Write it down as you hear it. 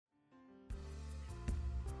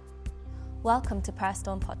Welcome to Prayer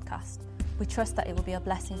Storm Podcast. We trust that it will be a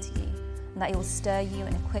blessing to you and that it will stir you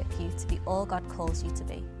and equip you to be all God calls you to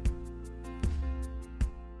be.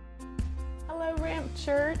 Hello, Ramp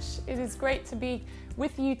Church. It is great to be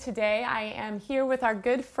with you today. I am here with our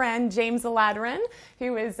good friend, James Aladarin,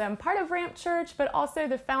 who is part of Ramp Church, but also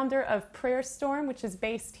the founder of Prayer Storm, which is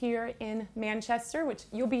based here in Manchester, which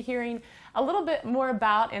you'll be hearing a little bit more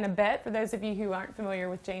about in a bit for those of you who aren't familiar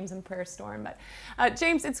with James and Prayer Storm. But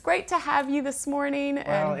James, it's great to have you this morning.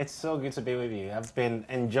 Well, it's so good to be with you. I've been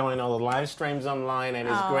enjoying all the live streams online, and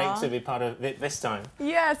it's great to be part of it this time.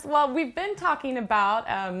 Yes, well, we've been talking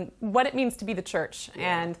about what it means to be the church,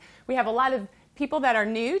 and we have a lot of people that are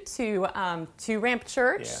new to Ramp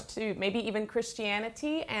Church, to maybe even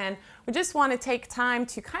Christianity, and we just want to take time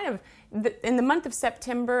to kind of, in the month of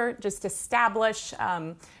September, just establish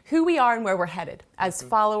who we are and where we're headed as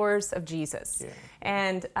followers of Jesus. Yeah.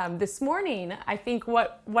 And this morning, I think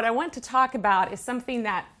what I want to talk about is something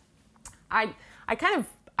that I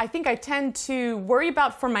think I tend to worry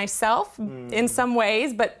about for myself in some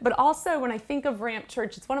ways, but also when I think of Ramp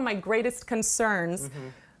Church, it's one of my greatest concerns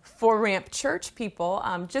for Ramp Church people,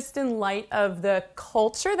 just in light of the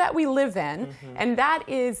culture that we live in, and that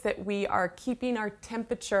is that we are keeping our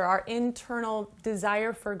temperature, our internal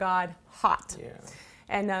desire for God hot. Yeah.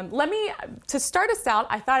 And to start us out,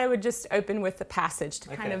 I thought I would just open with a passage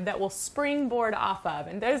to kind of that we'll springboard off of.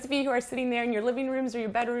 And those of you who are sitting there in your living rooms or your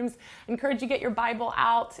bedrooms, I encourage you to get your Bible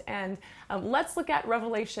out, and let's look at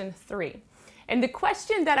Revelation 3. And the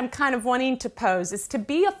question that I'm kind of wanting to pose is, to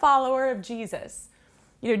be a follower of Jesus,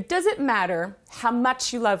 does it matter how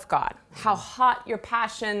much you love God, how hot your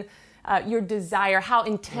passion, your desire, how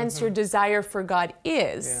intense your desire for God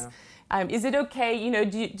is? Yeah. Is it okay,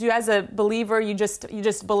 do you as a believer, you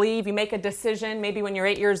just believe, you make a decision maybe when you're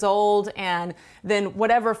 8 years old, and then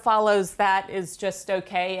whatever follows that is just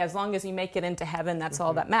okay, as long as you make it into heaven, that's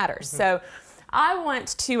all that matters. So I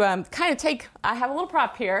want to I have a little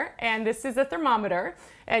prop here, and this is a thermometer.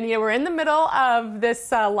 And we're in the middle of this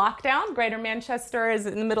lockdown. Greater Manchester is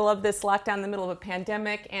in the middle of this lockdown, in the middle of a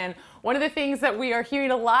pandemic. And one of the things that we are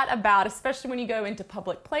hearing a lot about, especially when you go into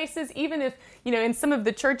public places, even if, in some of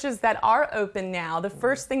the churches that are open now, the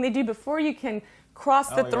first thing they do before you can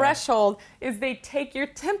cross the threshold is they take your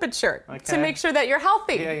temperature to make sure that you're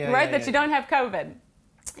healthy, that you don't have COVID.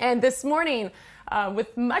 And this morning,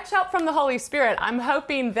 with much help from the Holy Spirit, I'm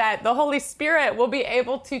hoping that the Holy Spirit will be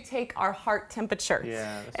able to take our heart temperature,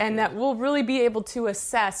 and that we'll really be able to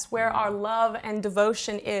assess where our love and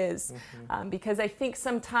devotion is, because I think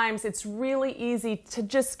sometimes it's really easy to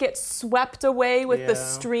just get swept away with the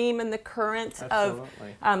stream and the current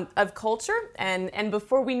of culture, and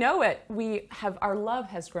before we know it, our love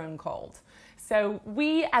has grown cold. So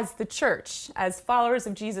we, as the church, as followers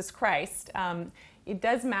of Jesus Christ, it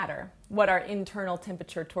does matter what our internal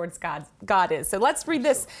temperature towards God is. So let's read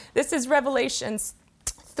this. This is Revelations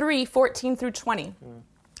 3:14 through 20.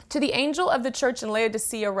 To the angel of the church in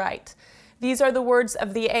Laodicea write, these are the words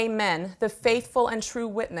of the Amen, the faithful and true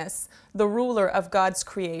witness, the ruler of God's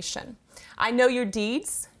creation. I know your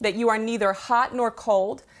deeds, that you are neither hot nor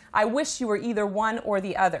cold. I wish you were either one or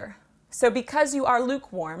the other. So because you are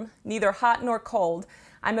lukewarm, neither hot nor cold,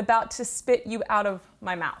 I'm about to spit you out of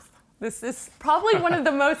my mouth. This is probably one of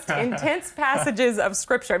the most intense passages of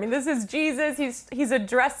Scripture. I mean, this is Jesus. He's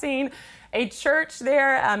addressing a church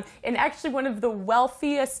there in actually one of the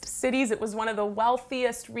wealthiest cities. It was one of the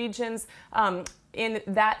wealthiest regions in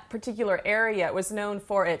that particular area. It was known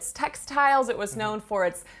for its textiles. It was known for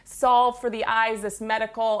its salve for the eyes, this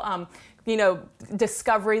medical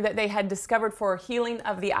discovery that they had discovered for healing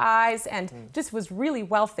of the eyes, and just was really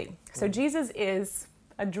wealthy. So Jesus is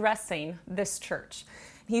addressing this church.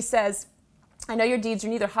 He says, I know your deeds are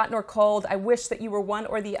neither hot nor cold. I wish that you were one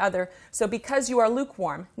or the other. So because you are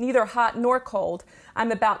lukewarm, neither hot nor cold,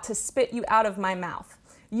 I'm about to spit you out of my mouth.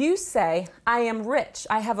 You say, I am rich.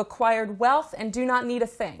 I have acquired wealth and do not need a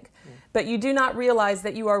thing. But you do not realize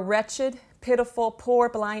that you are wretched, pitiful, poor,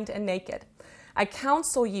 blind, and naked. I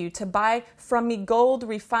counsel you to buy from me gold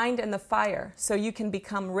refined in the fire, so you can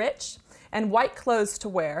become rich, and white clothes to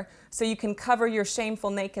wear, so you can cover your shameful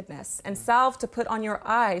nakedness, and salve to put on your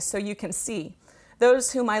eyes so you can see.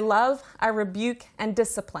 Those whom I love, I rebuke and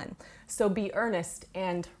discipline. So be earnest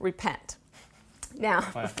and repent. Now,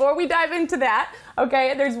 before we dive into that,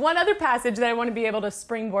 there's one other passage that I want to be able to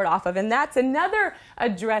springboard off of, and that's another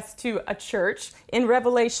address to a church in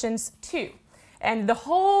Revelations 2. And the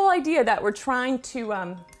whole idea that we're trying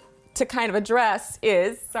to kind of address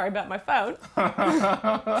is, sorry about my phone,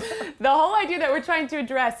 the whole idea that we're trying to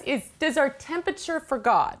address is, does our temperature for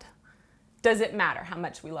God does it matter how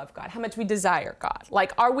much we love God, how much we desire God?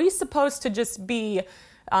 Like, are we supposed to just be,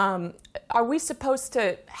 are we supposed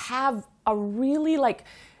to have a really like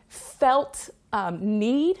felt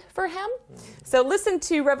need for him? So listen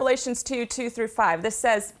to Revelations 2:2-5. This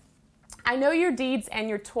says, I know your deeds and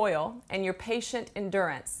your toil and your patient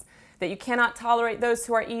endurance, that you cannot tolerate those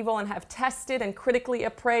who are evil, and have tested and critically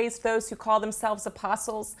appraised those who call themselves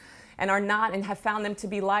apostles and are not, and have found them to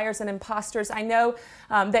be liars and impostors. I know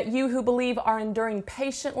that you who believe are enduring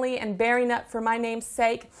patiently and bearing up for my name's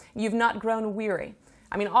sake. You've not grown weary.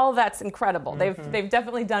 I mean, all of that's incredible. They've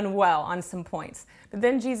definitely done well on some points. But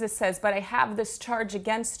then Jesus says, but I have this charge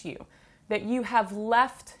against you, that you have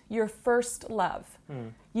left your first love.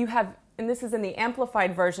 You have, and this is in the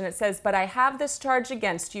Amplified Version, it says, but I have this charge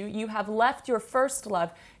against you. You have left your first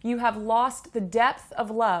love. You have lost the depth of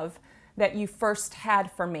love that you first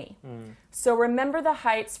had for me. So remember the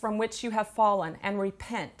heights from which you have fallen and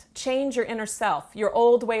repent. Change your inner self, your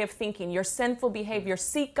old way of thinking, your sinful behavior.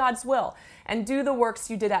 Seek God's will and do the works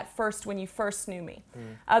you did at first when you first knew me.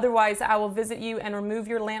 Otherwise, I will visit you and remove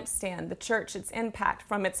your lampstand, the church, its impact,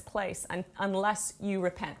 from its place, unless you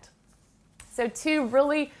repent. So 2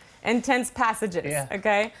 really intense passages,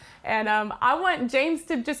 okay? And I want James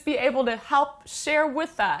to just be able to help share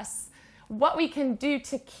with us what we can do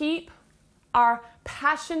to keep our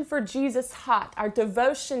passion for Jesus hot, our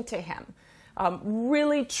devotion to him,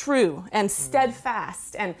 really true and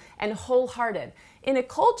steadfast and wholehearted. In a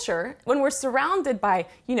culture, when we're surrounded by,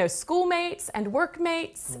 schoolmates and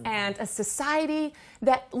workmates and a society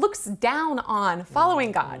that looks down on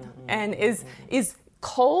following God and is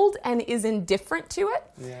cold and is indifferent to it.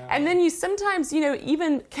 And then you sometimes,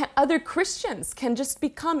 even other Christians can just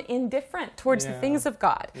become indifferent towards the things of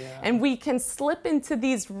God. And we can slip into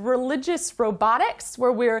these religious robotics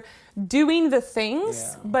where we're doing the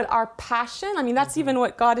things, but our passion, I mean, that's even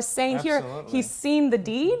what God is saying here. He's seen the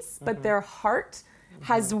deeds, but their heart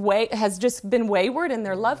has just been wayward in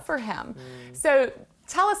their love for him. So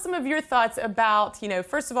tell us some of your thoughts about,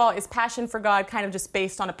 first of all, is passion for God kind of just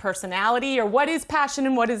based on a personality, or what is passion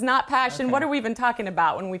and what is not passion? Okay. What are we even talking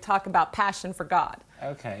about when we talk about passion for God?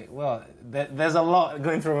 Okay, well, there's a lot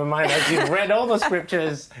going through my mind as you've read all the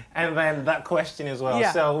scriptures and then that question as well.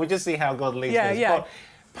 So we just see how God leads us. But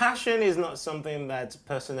passion is not something that's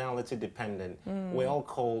personality dependent. We're all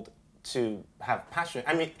called to have passion.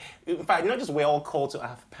 I mean, in fact, not just we're all called to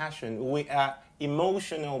have passion, we are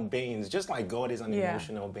emotional beings, just like God is an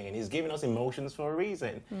emotional being. He's given us emotions for a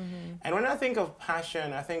reason. And when I think of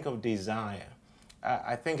passion, I think of desire.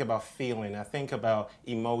 I think about feeling. I think about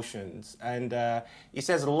emotions. And it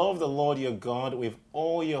says, love the Lord your God with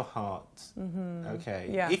all your heart.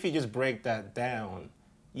 Okay. If you just break that down,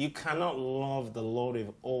 you cannot love the Lord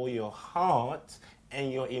with all your heart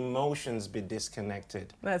and your emotions be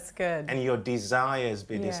disconnected. That's good. And your desires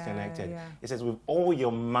be disconnected. It says with all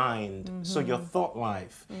your mind, so your thought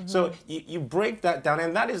life. So you break that down,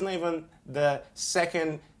 and that is not even the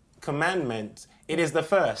second commandment. It is the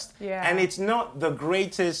first. And it's not the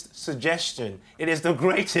greatest suggestion. It is the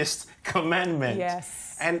greatest commandment.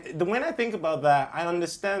 And when I think about that, I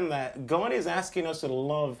understand that God is asking us to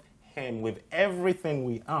love him with everything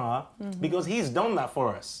we are because he's done that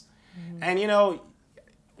for us. And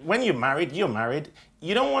when you're married,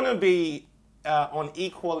 you don't want to be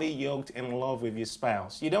unequally yoked in love with your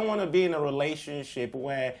spouse. You don't want to be in a relationship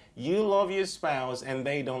where you love your spouse and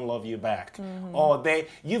they don't love you back. Or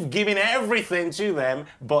you've given everything to them,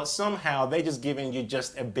 but somehow they're just giving you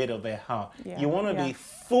just a bit of their heart. You want to be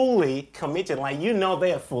fully committed, like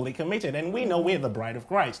they are fully committed. And we know we're the bride of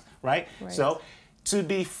Christ, right? So to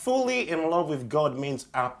be fully in love with God means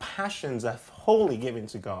our passions are wholly given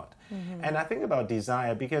to God. And I think about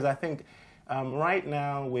desire because I think right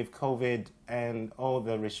now with COVID and all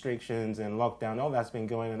the restrictions and lockdown, all that's been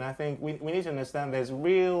going on, I think we need to understand there's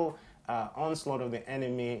real onslaught of the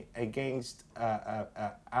enemy against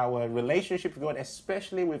our relationship with God,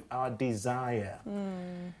 especially with our desire.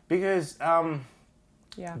 Because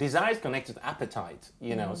desire is connected to appetite,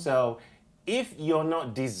 so if you're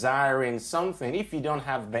not desiring something, if you don't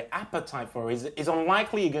have the appetite for it, it's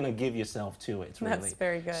unlikely you're going to give yourself to it, really. That's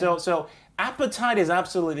very good. So appetite is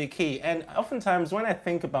absolutely key. And oftentimes when I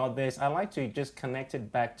think about this, I like to just connect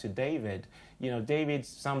it back to David. David's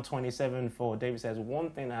Psalm 27:4, David says, one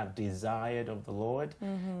thing I've desired of the Lord.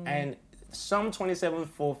 And Psalm 27:4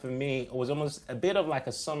 for me was almost a bit of like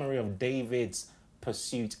a summary of David's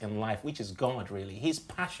pursuit in life, which is God, really. His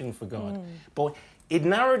passion for God. But it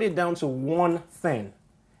narrowed it down to one thing,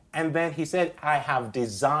 And then he said, I have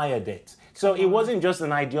desired it. So it wasn't just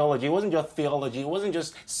an ideology, it wasn't just theology, it wasn't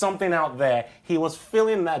just something out there. He was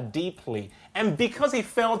feeling that deeply. And because he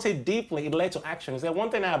felt it deeply, it led to action. He said, one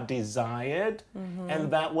thing I have desired,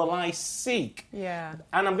 and that will I seek. Yeah.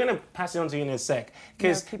 And I'm going to pass it on to you in a sec.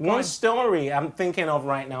 Because one story I'm thinking of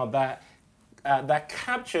right now that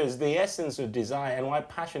captures the essence of desire and why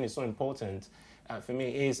passion is so important for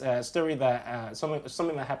me is a story that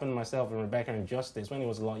something that happened to myself and Rebecca and Justice when he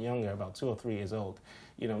was a lot younger, about 2 or 3 years old.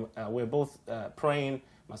 You know, we're both praying,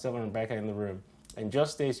 myself and Rebecca in the room. And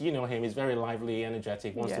Justice, you know him, he's very lively,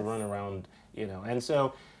 energetic, wants to run around, you know. And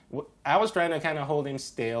so I was trying to kind of hold him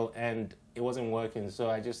still, and it wasn't working. So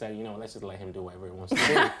I just said, you know, let's just let him do whatever he wants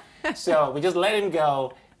to do. So we just let him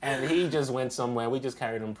go, and he just went somewhere. We just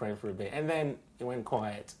carried on praying for a bit. And then it went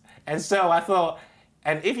quiet. And so I thought,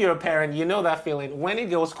 and if you're a parent, you know that feeling. When it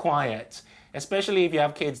goes quiet, especially if you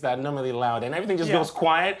have kids that are normally loud, and everything just goes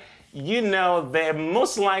quiet, you know they're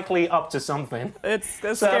most likely up to something. It's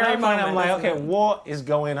a so scary at that point, moment, I'm like, okay, what is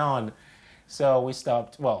going on? So we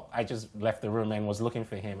stopped. Well, I just left the room and was looking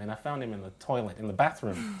for him, and I found him in the toilet, in the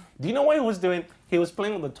bathroom. Do you know what he was doing? He was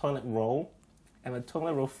playing with the toilet roll, and the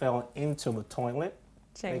toilet roll fell into the toilet.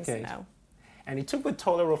 James, no. And he took the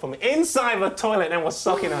toilet roll from inside the toilet and was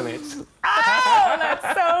sucking on it. Oh, that's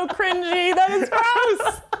so cringy. That is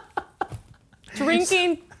gross.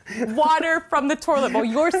 Drinking water from the toilet bowl.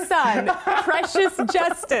 Your son, Precious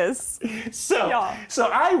Justice. So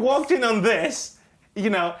I walked in on this, you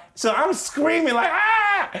know, so I'm screaming like,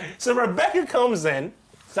 ah! So Rebecca comes in,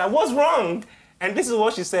 so what's wrong? And this is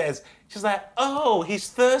what she says. She's like, oh, he's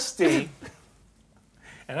thirsty.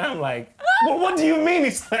 And I'm like, well, what do you mean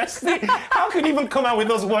he's thirsty? How could you even come out with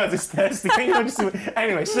those words, he's thirsty? Can you understand?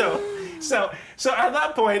 Anyway, so at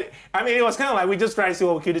that point, I mean, it was kind of like we just tried to see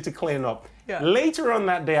what we could do to clean up. Yeah. Later on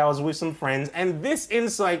that day, I was with some friends, and this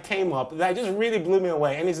insight came up that just really blew me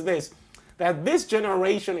away. And it's this, that this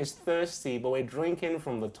generation is thirsty, but we're drinking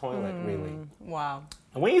from the toilet, really. Wow.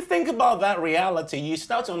 And when you think about that reality, you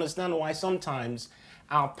start to understand why sometimes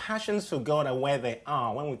our passions for God are where they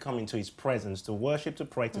are when we come into His presence to worship, to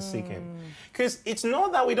pray, to seek Him. Because it's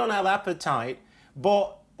not that we don't have appetite,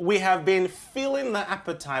 but we have been filling the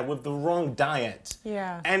appetite with the wrong diet.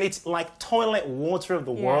 Yeah. And it's like toilet water of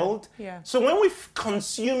the world. Yeah. So when we're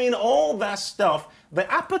consuming all that stuff,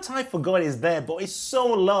 the appetite for God is there, but it's so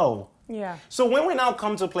low. Yeah. So when we now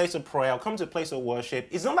come to a place of prayer, come to a place of worship,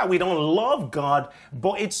 it's not that we don't love God,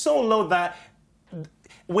 but it's so low that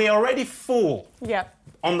we're already full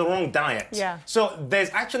on the wrong diet. Yeah. So there's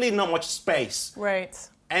actually not much space. Right.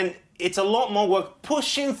 And it's a lot more work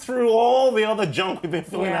pushing through all the other junk we've been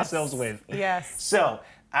filling ourselves with. Yes. So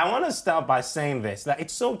I want to start by saying this, that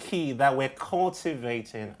it's so key that we're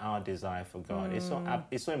cultivating our desire for God.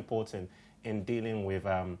 It's so important in dealing with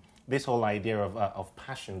this whole idea of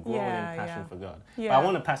passion, growing in passion for God. Yeah. But I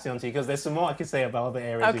want to pass it on to you because there's some more I could say about other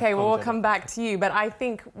areas. Okay, well, we'll come back to you. But I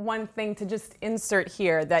think one thing to just insert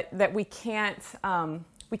here that we can't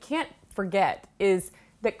forget is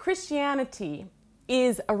that Christianity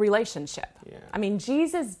is a relationship. Yeah. I mean,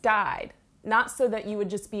 Jesus died not so that you would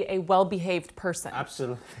just be a well-behaved person.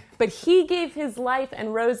 Absolutely. But He gave His life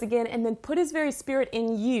and rose again and then put His very Spirit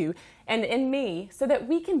in you and in me so that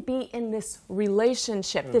we can be in this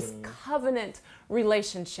relationship, this covenant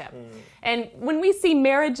relationship. And when we see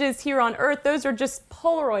marriages here on earth, those are just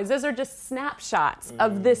Polaroids. Those are just snapshots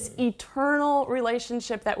of this eternal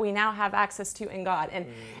relationship that we now have access to in God.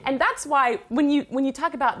 And that's why when you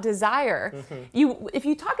talk about desire, if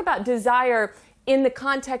you talk about desire in the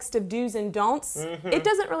context of does and don'ts, it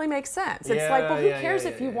doesn't really make sense. It's like, well, who cares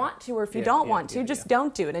if you want to or if you don't want to? Just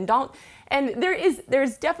don't do it. And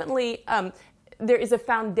there's definitely there is a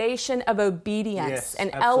foundation of obedience, an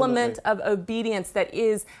element of obedience that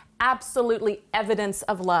is absolutely evidence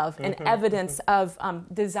of love and evidence of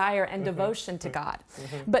desire and devotion to God.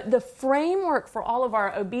 But the framework for all of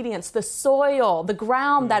our obedience, the soil, the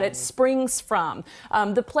ground that it springs from,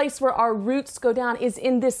 the place where our roots go down is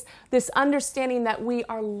in this understanding that we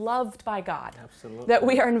are loved by God, that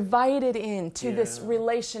we are invited into this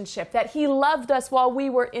relationship, that He loved us while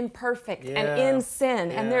we were imperfect and in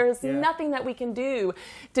sin, and there is nothing that we can do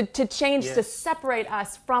to change, to separate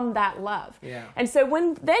us from that love. And so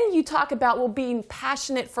then you talk about, being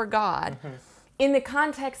passionate for God in the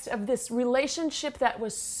context of this relationship that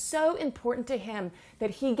was so important to Him that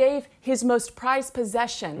He gave His most prized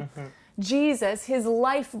possession, Jesus, His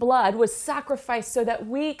lifeblood, was sacrificed so that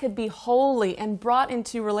we could be holy and brought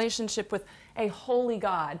into relationship with a holy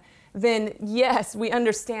God. then yes, we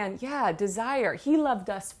understand, desire. He loved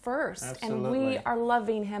us first. Absolutely. And we are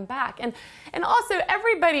loving him back. And also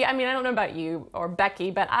everybody, I mean, I don't know about you or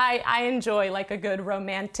Becky, but I enjoy like a good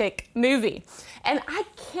romantic movie. And I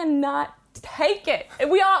cannot take it.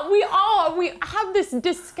 We have this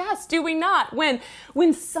disgust, do we not?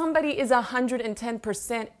 When somebody is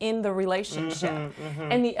 110% in the relationship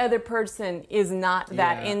and the other person is not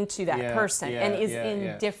that into that person and is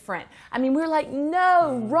indifferent. I mean, we're like,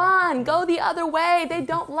 no, run, go the other way. They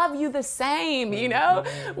don't love you the same, you know?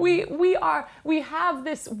 We have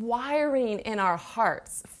this wiring in our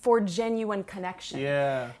hearts for genuine connection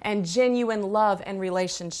and genuine love and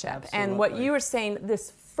relationship. Absolutely. And what you were saying,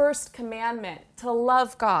 this first commandment, to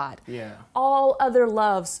love God. All other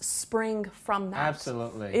loves spring from that.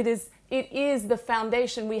 Absolutely. It is the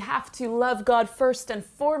foundation. We have to love God first and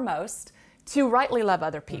foremost to rightly love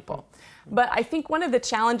other people. But I think one of the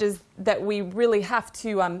challenges that we really have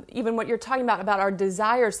to, even what you're talking about our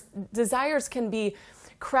desires can be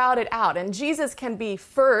crowded out, and Jesus can be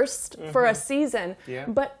first for a season,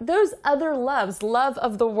 but those other loves, love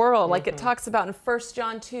of the world, like it talks about in 1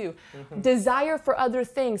 John 2, desire for other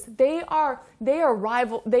things, they are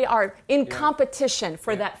rival, they are in competition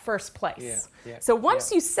for that first place. So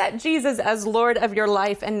once you set Jesus as Lord of your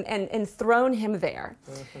life and enthrone him there,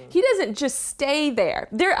 he doesn't just stay there.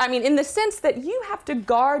 I mean, in the sense that you have to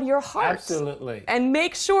guard your heart. Absolutely. And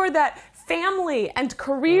make sure that family and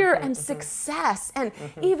career and success and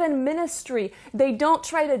even ministry, they don't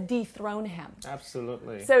try to dethrone him.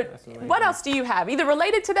 Absolutely. So what else do you have, either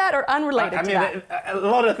related to that or unrelated to that? A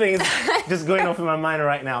lot of things just going off in my mind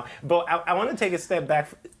right now. But I want to take a step back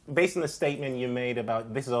based on the statement you made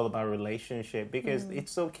about this is all about relationship, because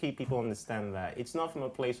it's so key people understand that. It's not from a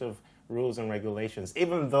place of rules and regulations,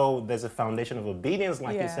 even though there's a foundation of obedience,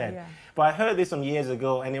 like you said. But I heard this some years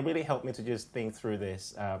ago, and it really helped me to just think through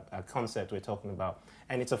this concept we're talking about.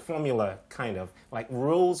 And it's a formula, kind of, like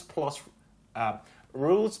rules plus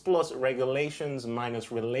regulations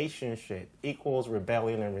minus relationship equals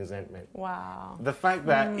rebellion and resentment. Wow. The fact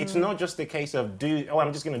that it's not just a case of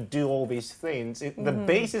I'm just going to do all these things. The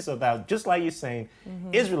basis of that, just like you're saying,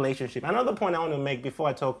 is relationship. Another point I want to make before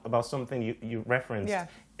I talk about something you referenced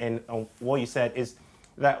and what you said is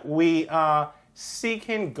that we are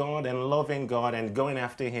seeking God and loving God and going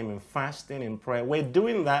after him and fasting and prayer. We're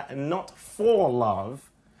doing that not for love,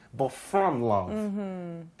 but from love.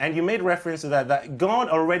 And you made reference to that God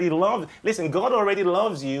already loves. Listen, God already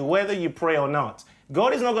loves you whether you pray or not.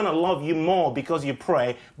 God is not going to love you more because you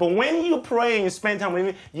pray. But when you pray and you spend time with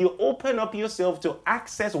him, you open up yourself to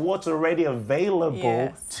access what's already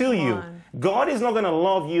available to you. God is not going to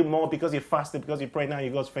love you more because you fasted, because you prayed, now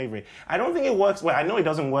you're God's favorite. I don't think it works well. I know it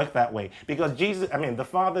doesn't work that way. Because the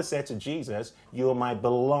Father said to Jesus, "You are my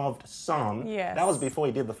beloved Son." That was before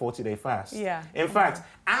he did the 40-day fast. In fact,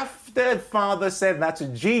 after the Father said that to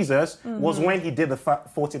Jesus was when he did the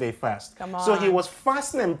 40-day fast. So he was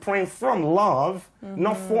fasting and praying from love,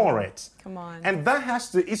 not for it. And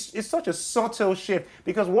that it's such a subtle shift,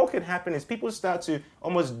 because what could happen is people start to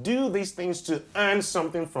almost do these things to earn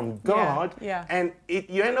something from God, and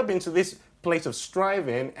you end up into this place of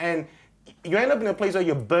striving, and you end up in a place where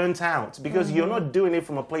you're burnt out because you're not doing it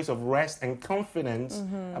from a place of rest and confidence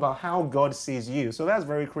about how God sees you. So that's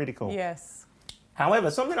very critical.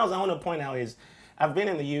 However, something else I want to point out is I've been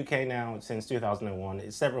in the UK now since 2001,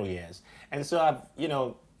 it's several years. And so I've,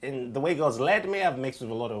 in the way God's led me, I've mixed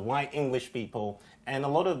with a lot of white English people, and a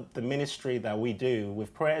lot of the ministry that we do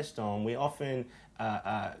with Prayer Storm, we often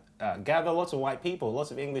gather lots of white people,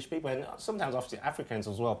 lots of English people, and sometimes obviously Africans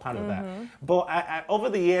as well, part of that. But over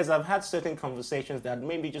the years, I've had certain conversations that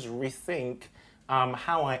made me just rethink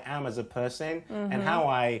how I am as a person and how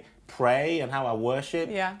I pray and how I worship.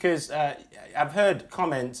 Because I've heard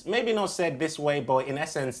comments, maybe not said this way, but in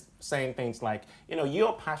essence saying things like,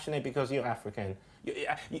 you're passionate because you're African.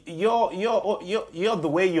 You're the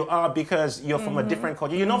way you are because you're from a different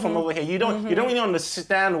culture. You're not from over here. You don't really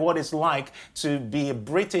understand what it's like to be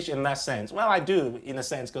British in that sense. Well, I do in a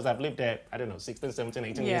sense, because I've lived there, 16, 17,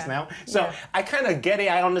 18 years now. So I kind of get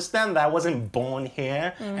it. I understand that I wasn't born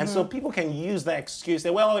here. And so people can use that excuse.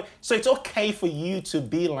 Say, well, so it's okay for you to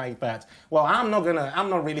be like that. Well, I'm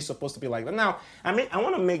not really supposed to be like that. Now, I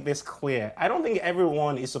want to make this clear. I don't think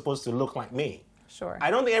everyone is supposed to look like me.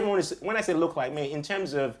 I don't think everyone is, when I say look like me, in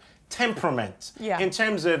terms of temperament, in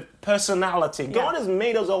terms of personality. God has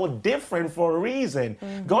made us all different for a reason.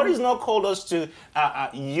 God has not called us to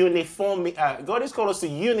uniformity. God has called us to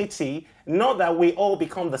unity, not that we all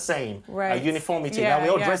become the same. Uniformity, that we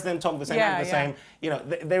all dress them, talk the same, act the same.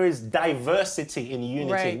 There is diversity in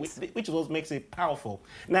unity, which is what makes it powerful.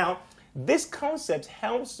 Now, this concept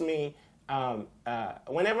helps me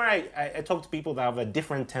whenever I talk to people that have a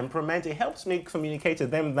different temperament. It helps me communicate to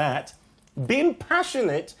them that being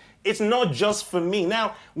passionate, it's not just for me.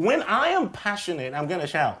 Now, when I am passionate, I'm going to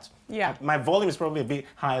shout. Yeah. My volume is probably a bit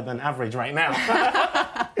higher than average right now.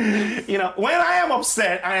 When I am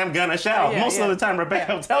upset, I am going to shout. Most of the time,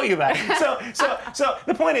 Rebecca will tell you that. So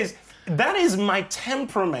the point is, that is my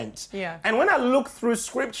temperament. Yeah. And when I look through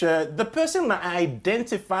scripture, the person that I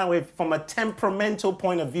identify with from a temperamental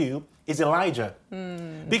point of view is Elijah.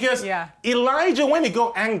 Because Elijah, when he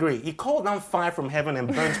got angry, he called down fire from heaven and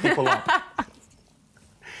burnt people up.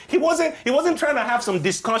 He wasn't trying to have some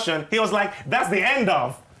discussion. He was like, that's the end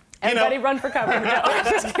of. Everybody run for cover. No,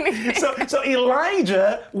 just kidding. So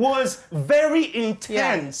Elijah was very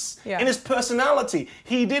intense in his personality.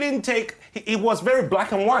 He didn't take, he was very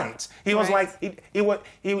black and white. He was like,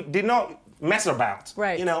 he did not mess about.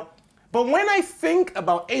 Right. But when I think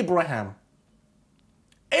about Abraham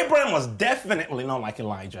was definitely not like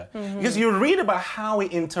Elijah. Because you read about how he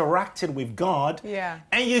interacted with God,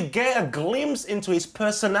 and you get a glimpse into his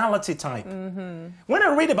personality type. When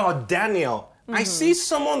I read about Daniel, I see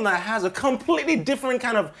someone that has a completely different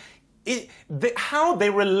kind of... how they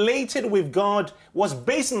related with God was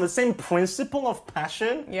based on the same principle of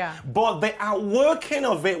passion, but the outworking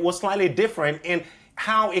of it was slightly different in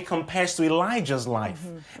how it compares to Elijah's life.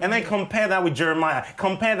 And then compare that with Jeremiah,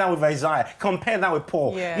 compare that with Isaiah, compare that with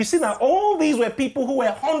Paul. You see that all these were people who were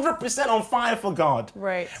 100% on fire for God.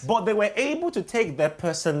 Right. But they were able to take their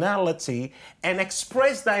personality and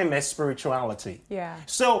express that in their spirituality.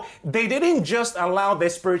 So they didn't just allow their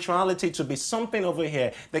spirituality to be something over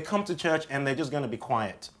here. They come to church and they're just going to be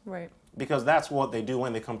quiet. Right. Because that's what they do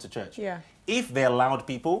when they come to church. If they're loud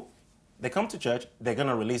people, they come to church, they're going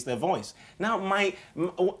to release their voice. Now,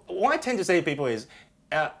 what I tend to say to people is,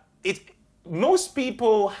 most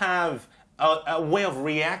people have a way of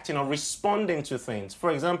reacting or responding to things.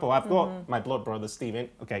 For example, I've got my blood brother, Stephen.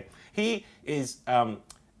 Okay, he is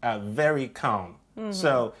very calm.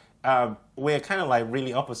 So we're kind of like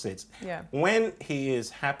really opposites. When he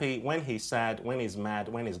is happy, when he's sad, when he's mad,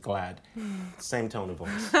 when he's glad, same tone of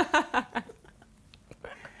voice.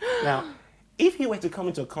 Now, if he were to come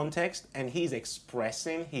into a context and he's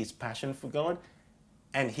expressing his passion for God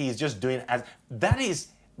and he's just doing it as, that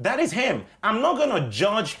is him. I'm not going to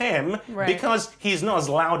judge him because he's not as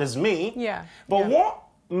loud as me. But what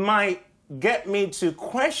might get me to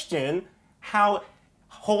question how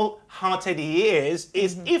wholehearted he is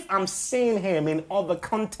if I'm seeing him in other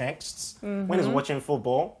contexts when he's watching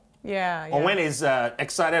football. Or when he's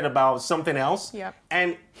excited about something else.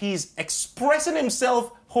 And he's expressing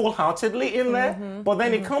himself wholeheartedly in there, but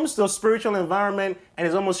then it comes to a spiritual environment and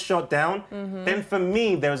is almost shut down, then for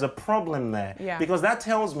me, there's a problem there. Because that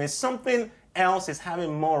tells me something else is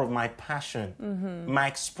having more of my passion, my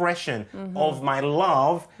expression of my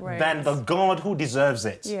love than the God who deserves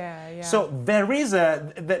it. So there is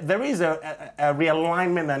a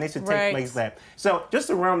realignment that needs to take place there. So just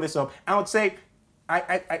to round this up, I would say,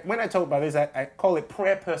 when I talk about this, I call it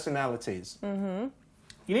prayer personalities. You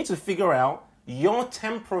need to figure out your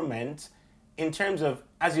temperament in terms of,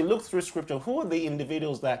 as you look through scripture, who are the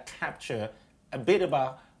individuals that capture a bit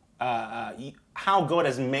about how God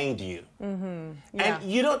has made you. And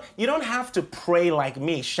you don't have to pray like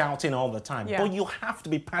me, shouting all the time, but you have to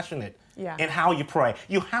be passionate in how you pray.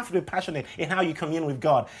 You have to be passionate in how you commune with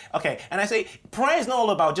God. Okay, and I say prayer is not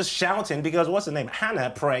all about just shouting, because what's her name?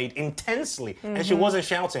 Hannah prayed intensely and she wasn't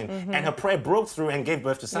shouting, and her prayer broke through and gave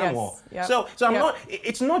birth to Samuel. So I'm not.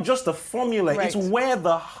 It's not just a formula. It's where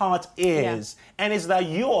the heart is, and it's that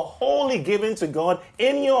you are wholly given to God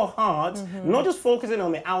in your heart, not just focusing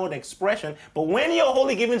on the outward expression, but when you're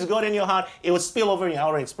wholly given to God in your heart, it will spill over in your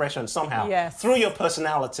outward expression somehow through your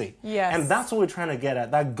personality. And that's what we're trying to get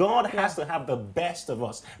at. That God has to have the best of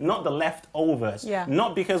us, not the leftovers.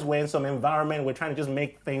 Not because we're in some environment, we're trying to just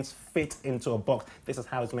make things fit into a box. This is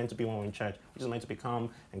how it's meant to be when we're in church. We're just meant to be calm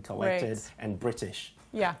and collected and British.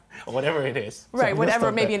 Or whatever it is. Right,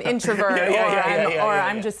 whatever, maybe an introvert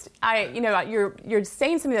I'm just, you're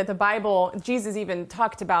saying something that the Bible, Jesus even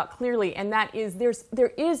talked about clearly, and that is there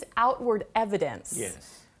is outward evidence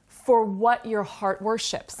for what your heart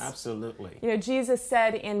worships. Absolutely. Jesus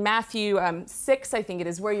said in Matthew 6, I think it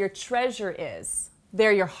is, where your treasure is,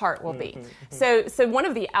 there your heart will be. So one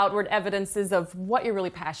of the outward evidences of what you're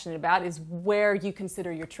really passionate about is where you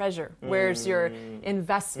consider your treasure. Where's your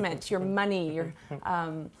investment, your money, your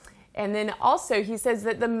and then also he says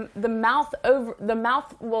that the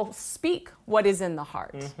mouth will speak what is in the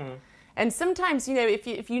heart. And sometimes,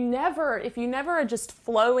 if you never are just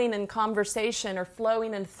flowing in conversation or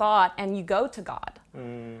flowing in thought and you go to God,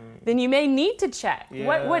 then you may need to check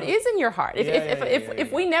what is in your heart.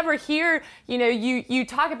 If we never hear, you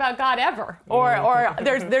talk about God ever, or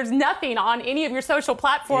there's nothing on any of your social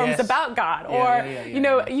platforms about God,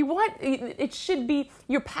 it should be,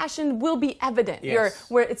 your passion will be evident.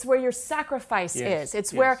 It's where your sacrifice is.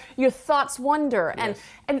 It's where your thoughts wander. And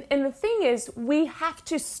the thing is, we have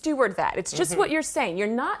to steward that. It's just what you're saying. You're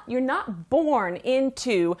not born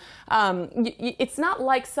into. It's not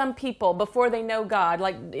like some people before they know God,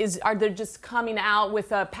 are they just coming out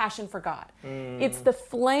with a passion for God? It's the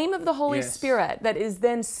flame of the Holy Spirit that is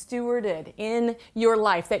then stewarded in your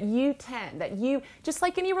life, that you tend, that you, just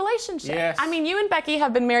like any relationship. Yes. I mean, you and Becky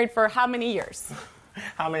have been married for how many years?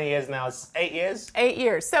 How many years now? 8 years? 8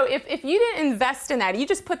 years. So if you didn't invest in that, you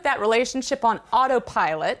just put that relationship on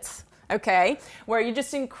autopilot, okay, where you're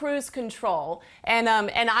just in cruise control.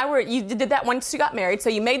 You did that once you got married. So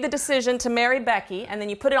you made the decision to marry Becky, and then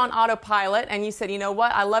you put it on autopilot, and you said, you know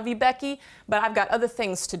what, I love you, Becky, but I've got other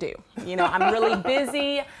things to do. I'm really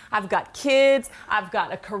busy. I've got kids. I've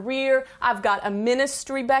got a career. I've got a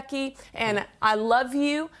ministry, Becky, and I love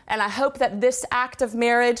you, and I hope that this act of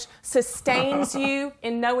marriage sustains you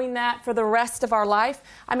in knowing that for the rest of our life.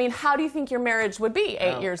 I mean, how do you think your marriage would be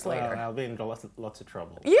 8 years later? I'll be in lots of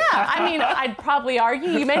trouble. Yeah, I mean, I'd probably argue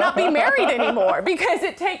you may not be married anymore, because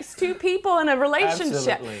it takes two people in a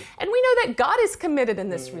relationship. Absolutely. And we know that God is committed in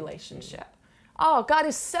this relationship. Oh, God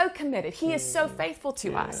is so committed. He is so faithful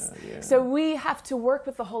to us. Yeah. So we have to work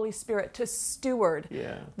with the Holy Spirit to steward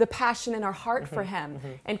the passion in our heart for Him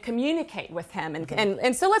and communicate with Him.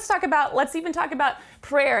 And so let's even talk about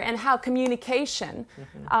prayer and how communication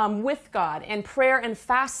with God and prayer and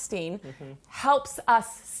fasting helps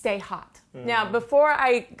us stay hot. Now, before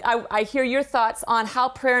I hear your thoughts on how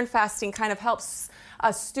prayer and fasting kind of helps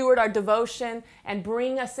us steward our devotion and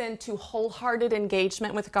bring us into wholehearted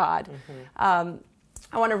engagement with God, I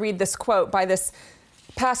want to read this quote by this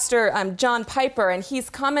pastor, John Piper, and he's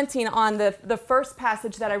commenting on the first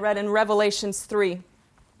passage that I read in Revelations 3.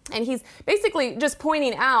 And he's basically just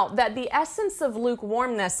pointing out that the essence of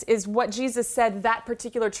lukewarmness is what Jesus said that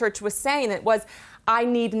particular church was saying. It was, I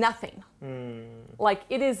need nothing. Like,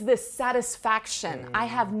 it is this satisfaction. I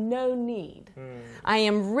have no need. I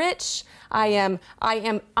am rich. I am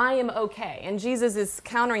okay. And Jesus is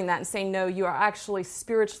countering that and saying, no, you are actually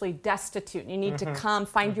spiritually destitute. You need to come,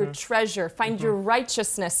 find your treasure, find your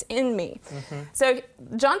righteousness in me. So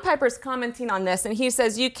John Piper's commenting on this, and he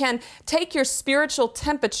says, you can take your spiritual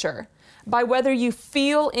temperature by whether you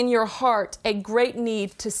feel in your heart a great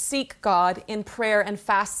need to seek God in prayer and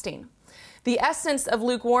fasting. The essence of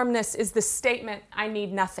lukewarmness is the statement, I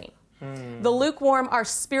need nothing. The lukewarm are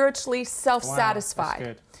spiritually self-satisfied. Wow,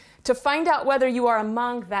 that's good. To find out whether you are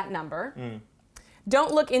among that number,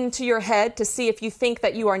 don't look into your head to see if you think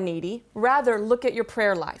that you are needy. Rather, look at your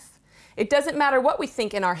prayer life. It doesn't matter what we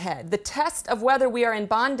think in our head. The test of whether we are in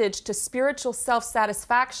bondage to spiritual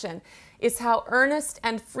self-satisfaction is how earnest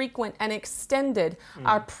and frequent and extended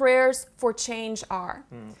our prayers for change are.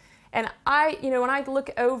 And when I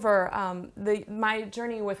look over my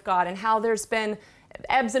journey with God and how there's been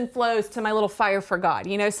ebbs and flows to my little fire for God.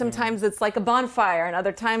 Sometimes it's like a bonfire, and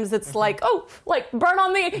other times it's like burn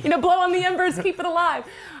on the, blow on the embers, keep it alive.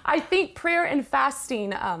 I think prayer and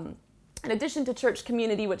fasting, in addition to church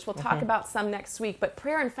community, which we'll talk about some next week, but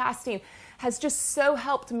prayer and fasting has just so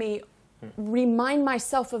helped me remind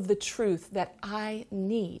myself of the truth that I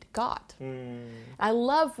need God. I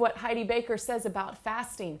love what Heidi Baker says about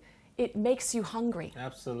fasting. It makes you hungry.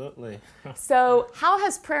 Absolutely. So how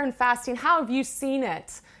has prayer and fasting, how have you seen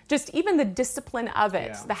it? Just even the discipline of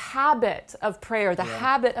it, the habit of prayer, the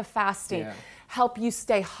habit of fasting, help you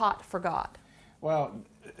stay hot for God? Well,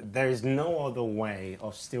 there is no other way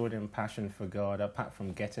of stewarding passion for God apart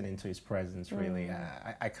from getting into His presence, really.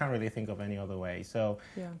 I can't really think of any other way. So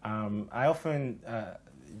I often,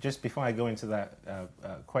 just before I go into that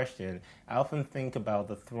question, I often think about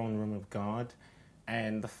the throne room of God.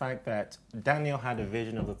 And the fact that Daniel had a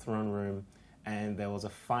vision of the throne room, and there was a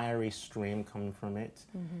fiery stream coming from it.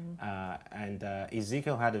 And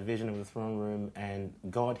Ezekiel had a vision of the throne room, and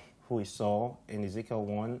God, who he saw in Ezekiel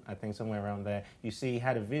 1, I think somewhere around there, you see he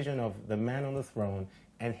had a vision of the man on the throne,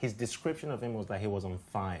 and his description of him was that he was on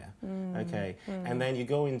fire. And then you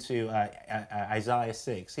go into Isaiah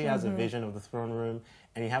 6. He has a vision of the throne room,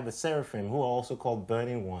 and you have the seraphim, who are also called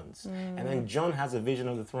burning ones. And then John has a vision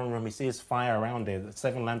of the throne room. He sees fire around it, the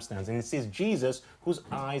 7 lampstands, and he sees Jesus, whose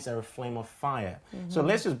eyes are a flame of fire. So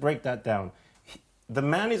let's just break that down. the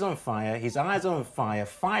man is on fire, his eyes are on fire,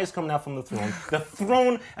 fire is coming out from the throne. The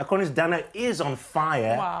throne, according to Daniel, is on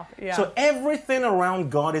fire. Wow. Yeah. So everything around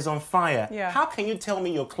God is on fire. Yeah. How can you tell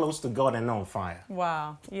me you're close to God and not on fire?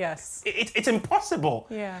 Wow. Yes. It's impossible.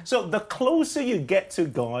 Yeah. So the closer you get to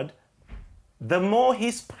God, the more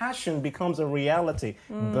his passion becomes a reality,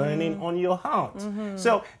 burning on your heart.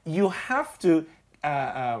 So you have to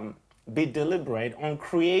be deliberate on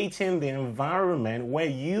creating the environment where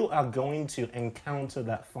you are going to encounter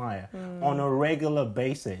that fire on a regular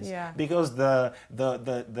basis. Yeah. Because the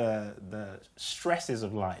stresses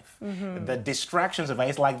of life, the distractions of life,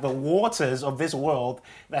 it's like the waters of this world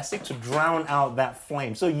that seek to drown out that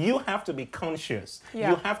flame. So you have to be conscious. Yeah.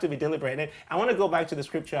 You have to be deliberate. And I want to go back to the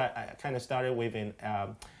scripture I kind of started with in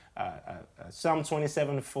Psalm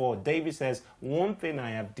 27:4. David says, one thing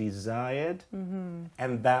I have desired,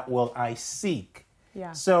 and that will I seek.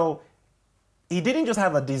 Yeah. So he didn't just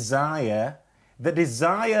have a desire. The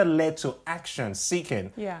desire led to action,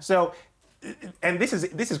 seeking. Yeah. So, and this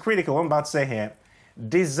is critical, what I'm about to say here.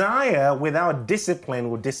 Desire without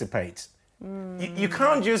discipline will dissipate. You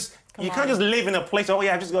can't just live in a place, oh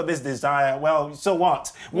yeah, I've just got this desire. Well, so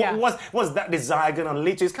what? Yeah. What's that desire going to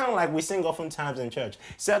lead to? It's kind of like we sing oftentimes in church.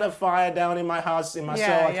 Set a fire down in my heart, in my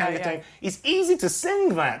soul, I can't contain. It's easy to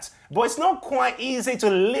sing that, but it's not quite easy to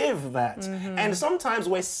live that. And sometimes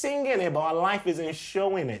we're singing it, but our life isn't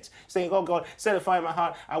showing it. Saying, oh God, set a fire in my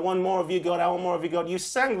heart. I want more of you, God. I want more of you, God. You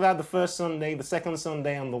sang that the first Sunday, the second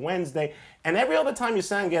Sunday, on the Wednesday. And every other time you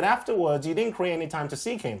sang it afterwards, you didn't create any time to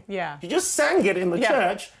seek him. Yeah. You just sang it in the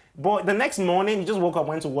church. But the next morning, you just woke up,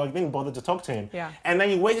 went to work, didn't bother to talk to him. Yeah. And then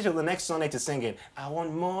you waited till the next Sunday to sing it. I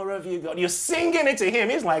want more of you, God. You're singing it to him.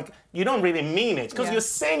 It's like you don't really mean it because you're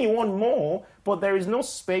saying you want more, but there is no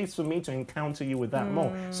space for me to encounter you with that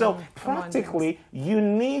more. So practically, you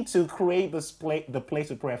need to create the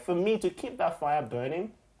place of prayer. For me to keep that fire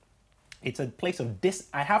burning, it's a place of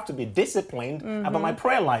I have to be disciplined about my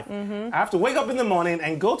prayer life. I have to wake up in the morning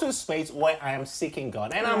and go to a space where I am seeking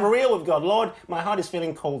God. And I'm real with God. Lord, my heart is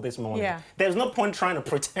feeling cold this morning. Yeah. There's no point trying to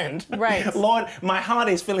pretend. Right. Lord, my heart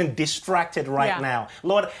is feeling distracted right now.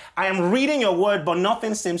 Lord, I am reading your word, but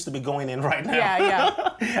nothing seems to be going in right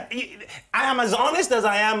now. I am as honest as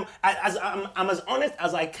I am, I'm as honest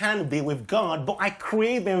as I can be with God, but I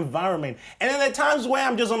create the environment. And then there are times where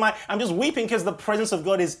I'm just weeping because the presence of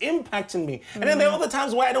God is impacting me. And then there are other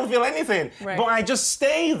times where I don't feel anything. Right. But I just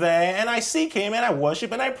stay there and I seek him and I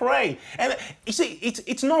worship and I pray. And you see,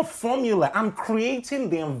 it's not formula. I'm creating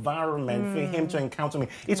the environment for him to encounter me.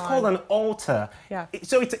 It's called an altar. Yeah.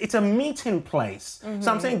 So it's a meeting place.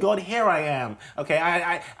 So I'm saying, God, here I am. Okay,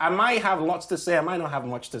 I might have lots to say. I might not have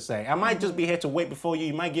much to say. I might just be here to wait before you.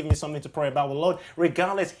 You might give me something to pray about. Well, Lord,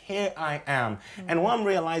 regardless, here I am. And what I'm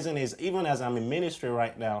realizing is, even as I'm in ministry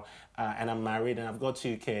right now, and I'm married and I've got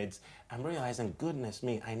 2 kids, I'm realizing, goodness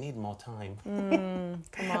me, I need more time.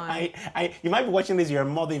 Come on. You might be watching this, you're a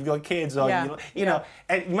mother, you've got kids, or you know,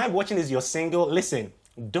 and you might be watching this, you're single. Listen,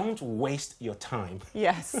 don't waste your time.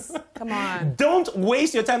 Yes, come on. Don't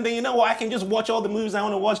waste your time. Then you know what? I can just watch all the movies I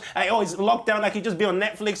want to watch. It's locked down. I could just be on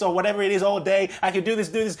Netflix or whatever it is all day. I could do this,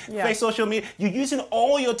 face social media. You're using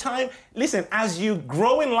all your time. Listen, as you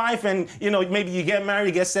grow in life and, maybe you get married,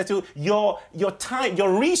 you get settled, your time,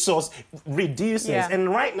 your resource reduces. Yeah. And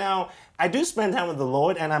right now, I do spend time with the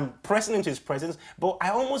Lord and I'm pressing into his presence, but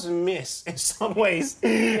I almost miss, in some ways,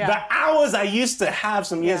 the hours I used to have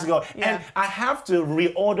some years ago. And I have to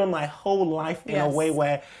reorder my whole life in a way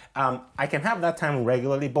where I can have that time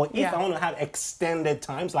regularly, but if I want to have extended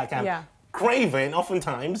times, like I'm craving,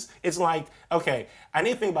 oftentimes, it's like, okay, I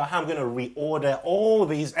need to think about how I'm going to reorder all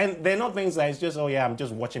these. And they're not things that it's just, I'm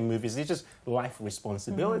just watching movies. It's just life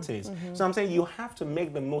responsibilities. So I'm saying you have to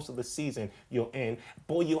make the most of the season you're in,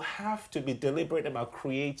 but you have to be deliberate about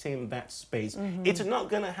creating that space. It's not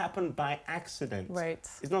going to happen by accident. Right.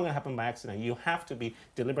 It's not going to happen by accident. You have to be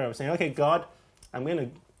deliberate about saying, okay, God, I'm going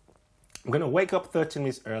to wake up 30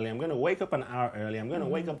 minutes early. I'm going to wake up an hour early. I'm going to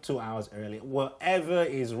wake up 2 hours early. Whatever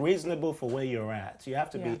is reasonable for where you're at. You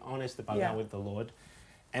have to be honest about that with the Lord.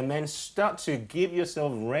 And then start to give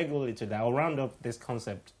yourself regularly to that. I'll round up this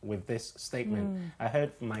concept with this statement. I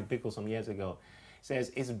heard from Mike Bickle some years ago. It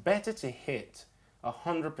says, it's better to hit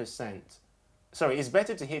 100%. Sorry, it's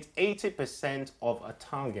better to hit 80% of a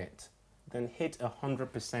target than hit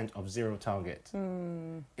 100% of zero target.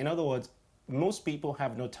 In other words, most people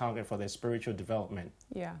have no target for their spiritual development.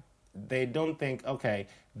 Yeah. They don't think, okay,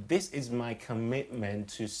 this is my commitment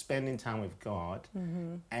to spending time with God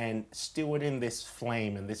and stewarding this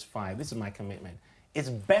flame and this fire. This is my commitment. it's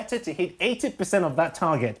better to hit 80% of that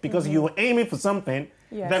target because you were aiming for something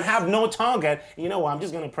than have no target. You know what, I'm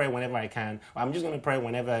just going to pray whenever I can. Or I'm just going to pray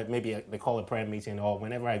whenever maybe they call a prayer meeting, or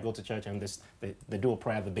whenever I go to church and they do a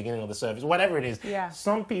prayer at the beginning of the service, whatever it is. Yeah.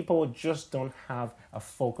 Some people just don't have a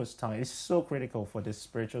focused time. It's so critical for this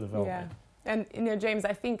spiritual development. Yeah. And, you know, James,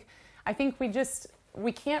 I think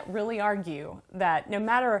we can't really argue that no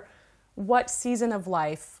matter what season of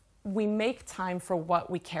life, we make time for what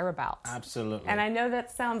we care about. Absolutely. And I know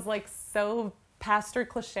that sounds like so pastor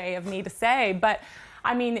cliche of me to say, but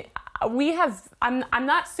I mean, I'm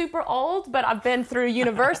not super old, but I've been through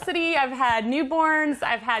university, I've had newborns,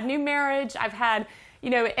 I've had new marriage, I've had, you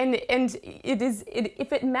know, and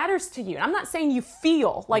if it matters to you, and I'm not saying you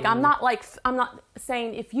feel like, I'm not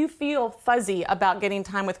saying if you feel fuzzy about getting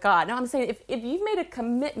time with God. No, I'm saying if you've made a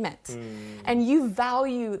commitment and you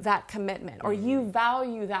value that commitment or you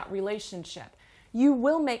value that relationship, you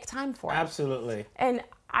will make time for it. Absolutely. And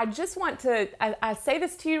I just want to, I say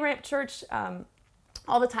this to you, Ramp Church,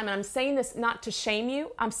 all the time, and I'm saying this not to shame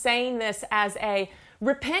you. I'm saying this as a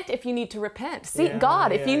repent if you need to repent. Seek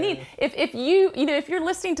God if you need. If you're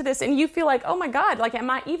listening to this and you feel like, oh my God, like, am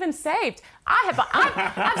I even saved? I'm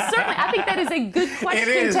certainly. I think that is a good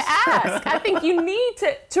question to ask. I think you need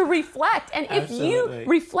to reflect, and if you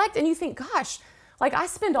reflect and you think, gosh, like, I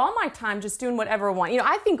spend all my time just doing whatever I want. You know,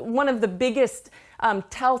 I think one of the biggest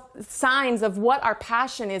signs of what our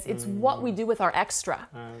passion is, it's what we do with our extra.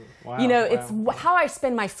 It's how I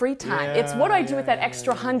spend my free time. It's what I do with that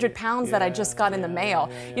extra 100 pounds that I just got in the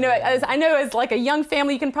mail. As I know, as like a young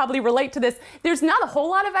family, you can probably relate to this. There's not a whole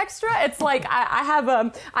lot of extra. It's like I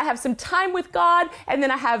have some time with God, and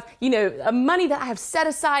then I have money that I have set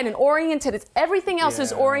aside and oriented. Everything else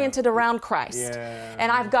is oriented around Christ,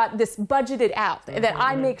 and I've got this budgeted out that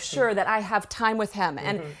I make sure that I have time with Him.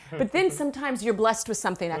 And but then sometimes you're blessed with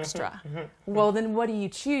something extra. Well, then what do you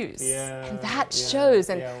choose? And that shows.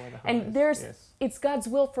 And it's God's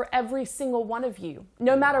will for every single one of you.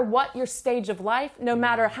 No matter what your stage of life, no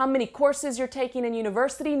matter how many courses you're taking in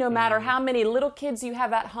university, no matter how many little kids you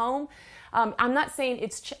have at home. I'm not saying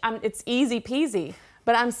it's easy peasy,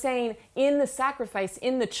 but I'm saying in the sacrifice,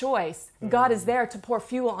 in the choice, God is there to pour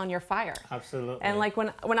fuel on your fire. Absolutely. And like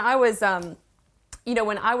when I was,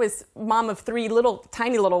 when I was mom of 3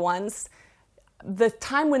 tiny little ones, the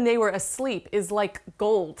time when they were asleep is like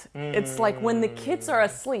gold. It's like when the kids are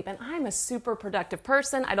asleep, and I'm a super productive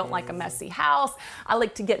person. I don't like a messy house. I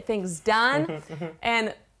like to get things done.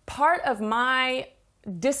 And part of my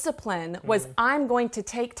discipline was I'm going to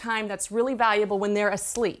take time that's really valuable when they're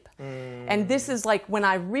asleep. And this is like when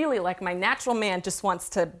I really, like, my natural man just wants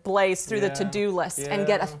to blaze through the to-do list and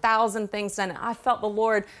get 1,000 things done. And I felt the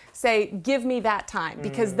Lord say, give me that time,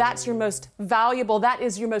 because that's your most valuable, that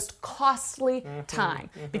is your most costly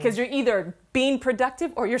time, because you're either being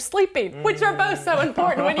productive or you're sleeping, which are both so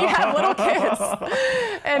important when you have little kids.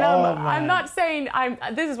 And I'm not saying,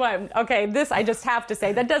 this I just have to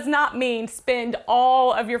say, that does not mean spend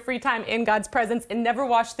all of your free time in God's presence and never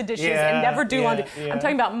wash the dishes and never do laundry. I'm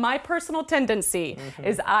talking about my personal tendency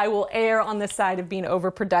is I will err on the side of being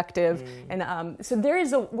overproductive. And so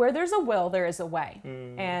where there's a will, there is a way.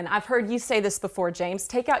 And I've heard you say this before, James.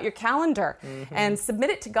 Take out your calendar and submit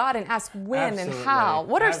it to God and ask when and how.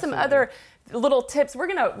 What are some other little tips? We're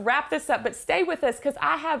going to wrap this up, but stay with us, because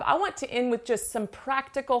I want to end with just some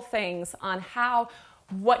practical things on how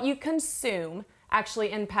what you consume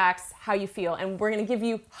actually impacts how you feel. And we're going to give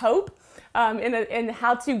you hope in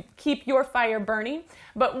how to keep your fire burning.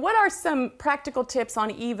 But what are some practical tips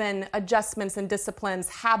on even adjustments and disciplines,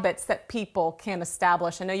 habits that people can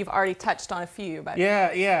establish? I know you've already touched on a few. But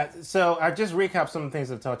So I'll just recap some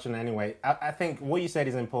things I've touched on anyway. I think what you said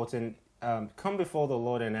is important. Come before the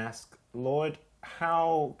Lord and ask, Lord,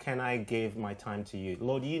 how can I give my time to you?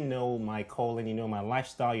 Lord, you know my calling, you know my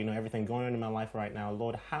lifestyle, you know everything going on in my life right now.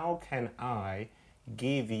 Lord, how can I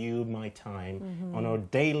give you my time on a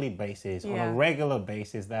daily basis, on a regular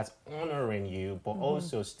basis that's honoring you, but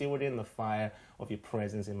also still within the fire of your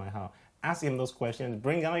presence in my heart? Ask Him those questions,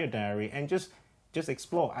 bring out your diary, and just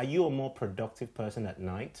explore. Are you a more productive person at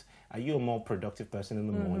night? Are you a more productive person in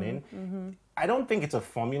the morning? I don't think it's a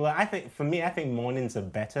formula. I think mornings are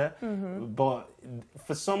better. But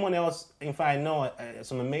for someone else, in fact, I know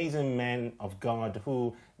some amazing men of God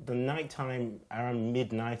who the nighttime around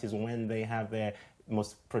midnight is when they have their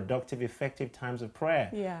most productive, effective times of prayer.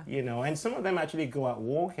 And some of them actually go out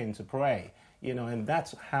walking to pray. And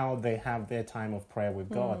that's how they have their time of prayer with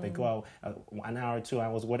God. They go out 1 hour, 2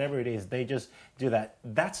 hours, whatever it is. They just do that.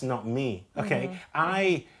 That's not me. Okay,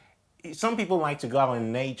 some people like to go out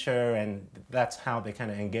in nature and that's how they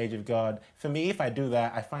kind of engage with God. For me, if I do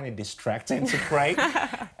that, I find it distracting to pray.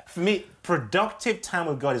 For me, productive time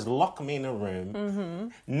with God is lock me in a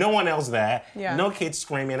room, no one else there, no kids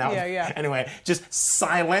screaming out. Anyway, just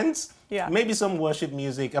silence, maybe some worship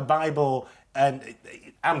music, a Bible, and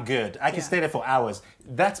I'm good. I can stay there for hours.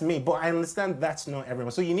 That's me, but I understand that's not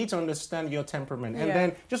everyone. So you need to understand your temperament and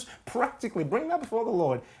then just practically bring that before the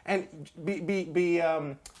Lord and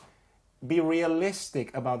be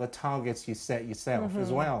realistic about the targets you set yourself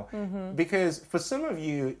as well. Because for some of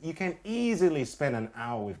you, you can easily spend an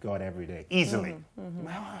hour with God every day. Easily.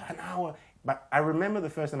 An hour. But I remember the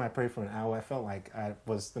first time I prayed for an hour, I felt like I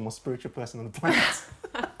was the most spiritual person on the planet.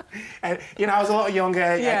 And, I was a lot younger,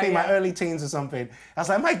 I think my early teens or something. I was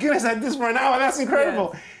like, my goodness, I did this for an hour. That's incredible.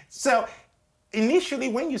 Yes. So initially,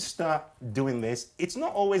 when you start doing this, it's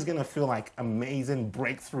not always going to feel like amazing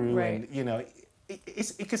breakthrough. Right. And,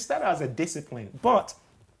 it could start out as a discipline. But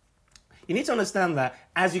you need to understand that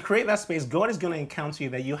as you create that space, God is going to encounter you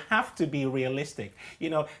that you have to be realistic.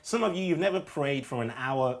 Some of you've never prayed for an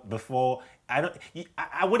hour before.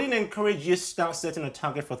 I wouldn't encourage you to start setting a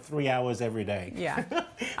target for 3 hours every day. Yeah.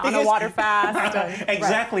 On a water fast.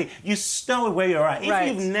 Exactly. Right. You start with where you're at. If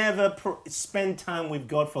you've never spent time with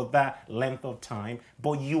God for that length of time,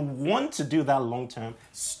 but you want to do that long term,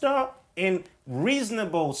 start in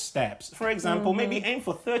reasonable steps. For example, maybe aim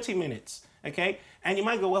for 30 minutes. Okay? And you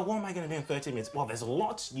might go, well, what am I going to do in 30 minutes? Well, there's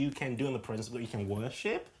lots you can do in the presence of God. You can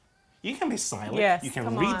worship. You can be silent. Yes, you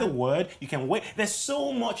can read the word. You can wait. There's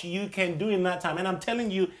so much you can do in that time. And I'm telling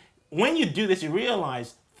you, when you do this, you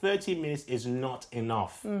realize 30 minutes is not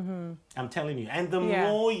enough. I'm telling you. And the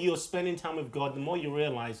more you're spending time with God, the more you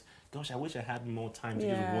realize, gosh, I wish I had more time to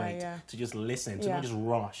just wait, to just listen, to not just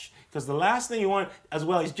rush. Because the last thing you want as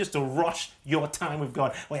well is just to rush your time with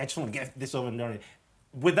God. Wait, I just want to get this over and done.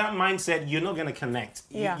 With that mindset, you're not going to connect.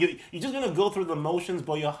 You're just going to go through the motions,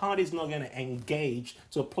 but your heart is not going to engage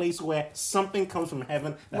to a place where something comes from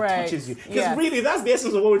heaven that touches you. Because really, that's the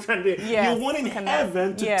essence of what we're trying to do. You're wanting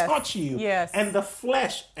heaven to touch you. And the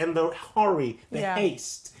flesh and the hurry, the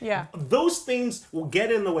haste, those things will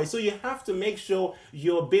get in the way. So you have to make sure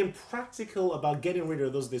you're being practical about getting rid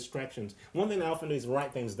of those distractions. One thing I often do is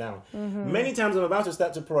write things down. Many times I'm about to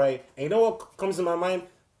start to pray, and you know what comes to my mind?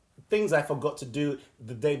 Things I forgot to do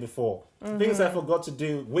the day before. Things I forgot to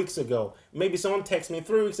do weeks ago. Maybe someone texted me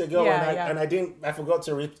 3 weeks ago and I forgot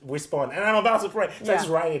to respond. And I'm about to pray. So I just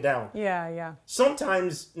write it down.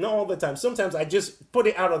 Sometimes, not all the time, sometimes I just put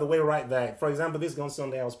it out of the way right there. For example, this gone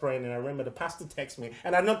Sunday I was praying and I remember the pastor texted me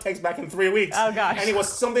and I'd not text back in 3 weeks. Oh gosh. And it was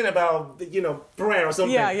something about, prayer or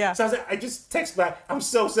something. So I just text back, I'm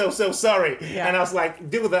so sorry. And I was like,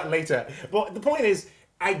 deal with that later. But the point is,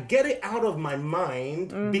 I get it out of my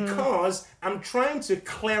mind because I'm trying to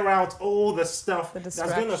clear out all the stuff that's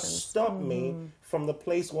going to stop me from the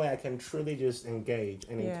place where I can truly just engage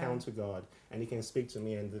and encounter God and He can speak to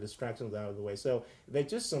me and the distractions are out of the way. So they're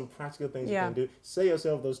just some practical things you can do. Set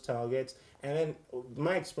yourself those targets. And then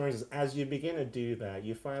my experience is as you begin to do that,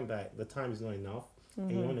 you find that the time is not enough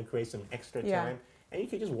and you want to create some extra time. And you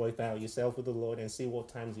can just work that out yourself with the Lord and see what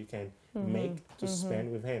times you can make to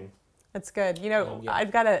spend with Him. That's good.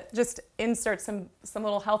 I've got to just insert some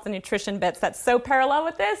little health and nutrition bits that's so parallel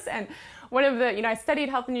with this. And one of the, I studied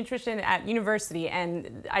health and nutrition at university,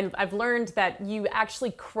 and I've learned that you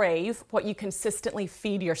actually crave what you consistently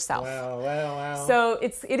feed yourself. Wow. So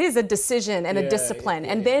it is a decision and a discipline,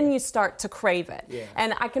 and then you start to crave it.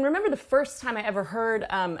 And I can remember the first time I ever heard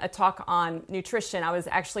a talk on nutrition. I was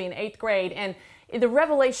actually in 8th grade, and the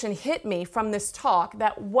revelation hit me from this talk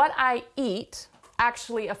that what I eat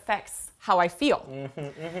actually affects how I feel.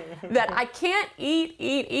 That I can't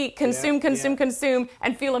eat, consume,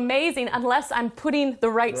 and feel amazing unless I'm putting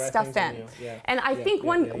the right stuff in. And I think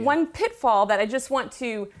one pitfall that I just want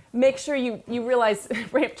to make sure you realize,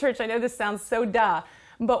 Ramp Church, I know this sounds so duh,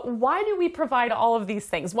 but why do we provide all of these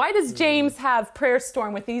things? Why does James have Prayer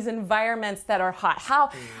Storm with these environments that are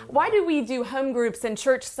hot? Why do we do home groups and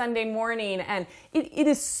church Sunday morning? And it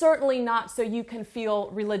is certainly not so you can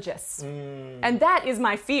feel religious. And that is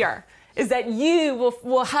my fear, is that you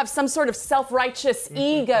will have some sort of self-righteous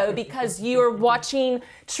ego because you're watching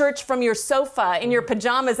church from your sofa in your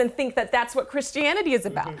pajamas and think that that's what Christianity is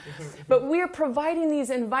about. But we're providing these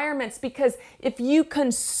environments because if you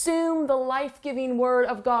consume the life-giving Word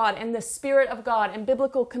of God and the Spirit of God and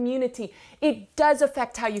biblical community, it does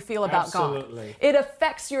affect how you feel about God. It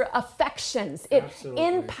affects your affections. It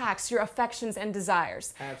impacts your affections and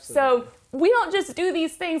desires. So we don't just do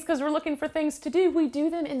these things because we're looking for things to do. We do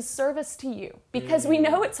them in service to you because we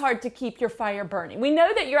know it's hard to keep your fire burning. We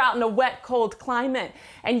know that you're out in a wet, cold climate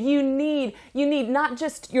and you need not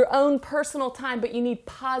just your own personal time, but you need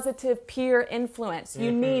positive peer influence.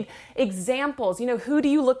 You need examples. Who do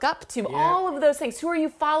you look up to? All of those things. Who are you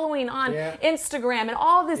following on Instagram and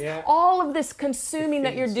all of this consuming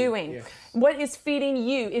that you're doing? Yes. What is feeding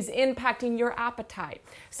you is impacting your appetite.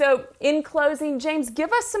 So in closing, James, give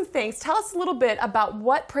us some things. Tell us a little bit about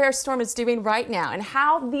what Prayer Storm is doing right now and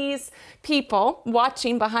how these people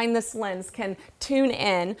watching behind this lens can tune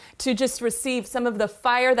in to just receive some of the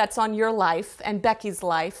fire that's on your life and Becky's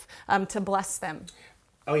life to bless them.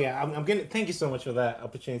 Oh yeah, I'm gonna thank you so much for that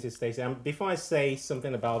opportunity, Stacey. Before I say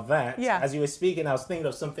something about that, as you were speaking, I was thinking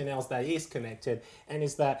of something else that is connected, and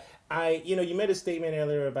it's that you made a statement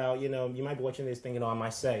earlier about, you might be watching this thinking, am I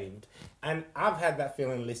saved? And I've had that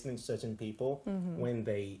feeling listening to certain people when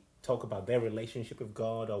they talk about their relationship with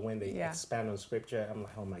God or when they expand on scripture. I'm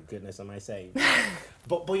like, oh my goodness, am I saved?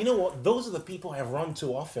 but you know what? Those are the people I run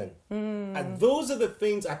to often. And those are the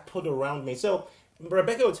things I put around me. So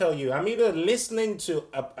Rebecca will tell you, I'm either listening to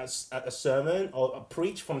a sermon or a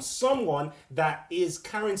preach from someone that is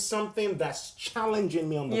carrying something that's challenging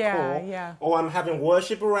me on the core, or I'm having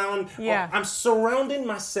worship around, or I'm surrounding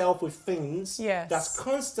myself with things that's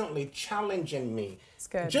constantly challenging me.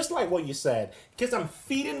 Good. Just like what you said, because I'm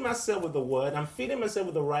feeding myself with the word, I'm feeding myself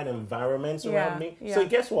with the right environments around me. So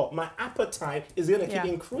guess what? My appetite is going to keep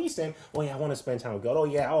increasing. Oh yeah, I want to spend time with God. Oh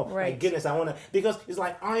yeah, my goodness, I want to, because it's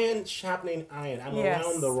like iron sharpening iron. I'm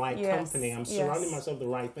around the right company. I'm surrounding myself with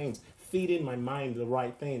the right things, feeding my mind the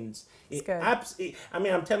right things.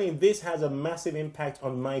 I'm telling you, this has a massive impact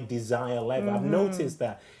on my desire level. I've noticed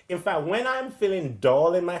that. In fact, when I'm feeling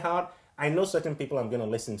dull in my heart, I know certain people I'm going to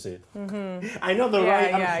listen to. I know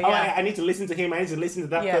I need to listen to him. I need to listen to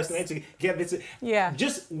that person. I need to get this.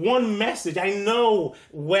 Just one message. I know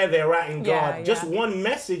where they're at in God. Just one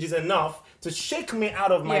message is enough to shake me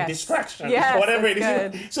out of my distraction, whatever it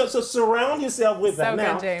is. So surround yourself with that.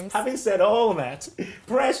 Now, James. Having said all that,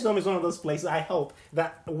 Prayer Storm is one of those places I hope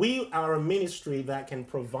that we are a ministry that can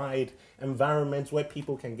provide environments where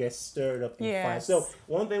people can get stirred up in fire. So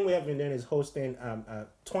one thing we have been doing is hosting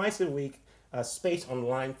twice a week a space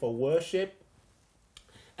online for worship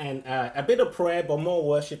and a bit of prayer, but more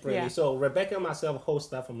worship really. So Rebecca and myself host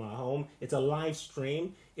that from our home. It's a live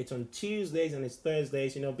stream. It's on Tuesdays and it's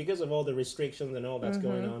Thursdays. Because of all the restrictions and all that's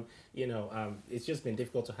going on, it's just been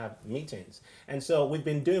difficult to have meetings. And so we've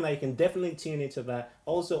been doing that. You can definitely tune into that.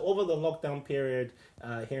 Also, over the lockdown period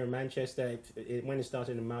here in Manchester, when it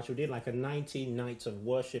started in March, we did like a 90 nights of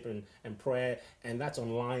worship and prayer, and that's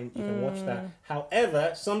online. You can watch that.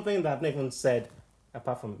 However, something that I've never said,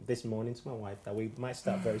 apart from this morning to my wife, that we might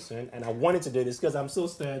start very soon, and I wanted to do this because I'm so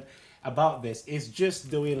stirred about this, is just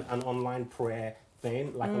doing an online prayer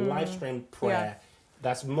thing, like a live stream prayer.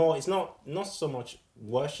 That's more, it's not so much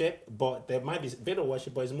worship, but there might be a bit of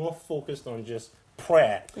worship, but it's more focused on just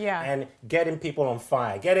prayer and getting people on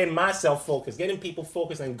fire, getting myself focused, getting people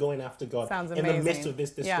focused and going after God in the midst of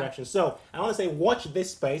this distraction. So I want to say, watch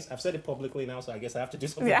this space. I've said it publicly now, so I guess I have to do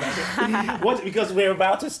something about it. Watch, because we're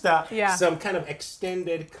about to start some kind of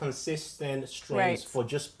extended, consistent streams for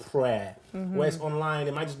just prayer. Whereas online,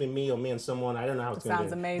 it might just be me and someone. I don't know how it's going to be.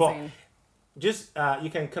 Sounds amazing. Just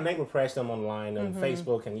you can connect with Prayer Storm online on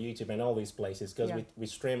Facebook and YouTube and all these places, because we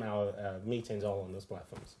stream our meetings all on those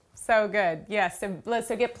platforms. So good. Yes.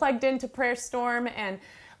 So get plugged into Prayer Storm, and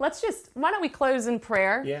why don't we close in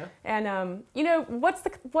prayer? Yeah. And what's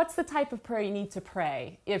the type of prayer you need to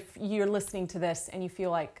pray if you're listening to this and you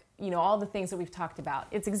feel like, all the things that we've talked about?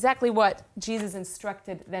 It's exactly what Jesus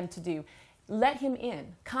instructed them to do. Let him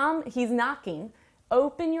in. Come, he's knocking.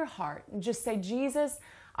 Open your heart and just say, Jesus,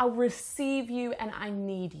 I'll receive you and I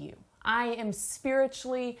need you. I am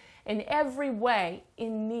spiritually in every way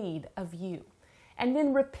in need of you. And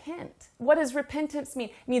then repent. What does repentance mean?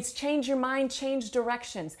 It means change your mind, change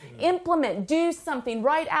directions, implement, do something,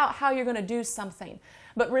 write out how you're going to do something.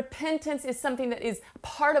 But repentance is something that is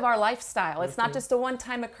part of our lifestyle. It's not just a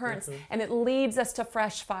one-time occurrence, and it leads us to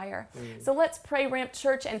fresh fire. So let's pray, Ramp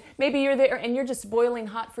Church, and maybe you're there and you're just boiling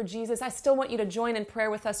hot for Jesus. I still want you to join in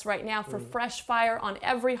prayer with us right now for fresh fire on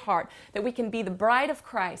every heart, that we can be the bride of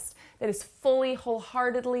Christ that is fully,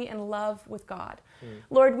 wholeheartedly in love with God.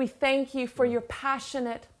 Lord, we thank you for your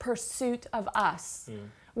passionate pursuit of us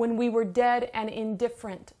when we were dead and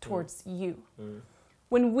indifferent towards you.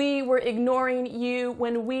 when we were ignoring you,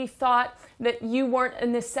 when we thought that you weren't a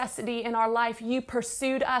necessity in our life. You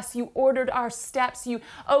pursued us. You ordered our steps. You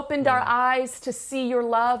opened our eyes to see your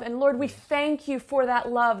love. And Lord, we thank you for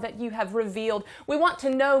that love that you have revealed. We want to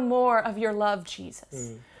know more of your love,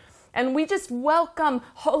 Jesus. And we just welcome,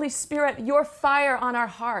 Holy Spirit, your fire on our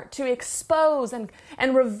heart to expose and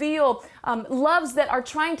reveal loves that are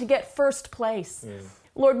trying to get first place.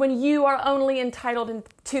 Lord, when you are only entitled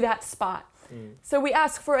to that spot. So we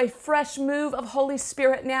ask for a fresh move of Holy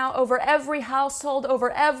Spirit now over every household,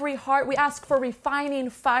 over every heart. We ask for refining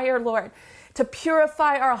fire, Lord, to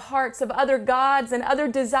purify our hearts of other gods and other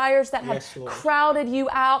desires that have crowded you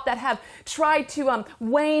out, that have tried to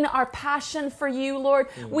wane our passion for you, Lord.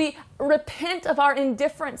 We repent of our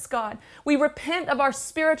indifference, God. We repent of our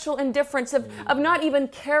spiritual indifference, of not even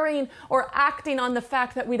caring or acting on the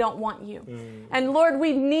fact that we don't want you. And Lord,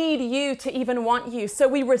 we need you to even want you. So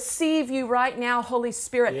we receive you right now, Holy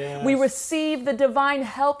Spirit. We receive the divine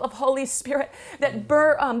help of Holy Spirit that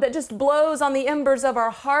just blows on the embers of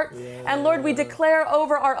our heart. And Lord, we declare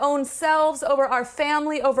over our own selves, over our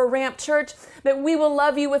family, over Ramp Church, that we will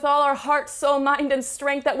love you with all our heart, soul, mind, and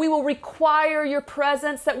strength, that we will require your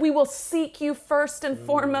presence, that we will seek you first and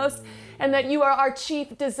foremost, and that you are our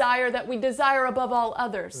chief desire, that we desire above all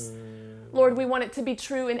others. Lord, we want it to be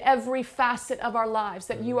true in every facet of our lives,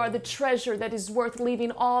 that you are the treasure that is worth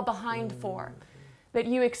leaving all behind for, that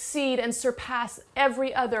you exceed and surpass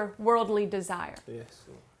every other worldly desire.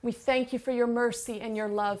 We thank you for your mercy and your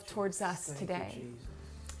love towards us today.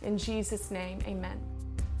 In Jesus' name, amen.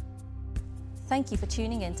 Thank you for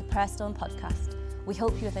tuning in to Prayerstone Podcast. We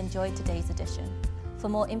hope you have enjoyed today's edition. For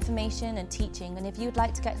more information and teaching, and if you'd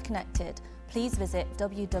like to get connected, please visit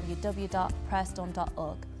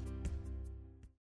www.prayerstone.org.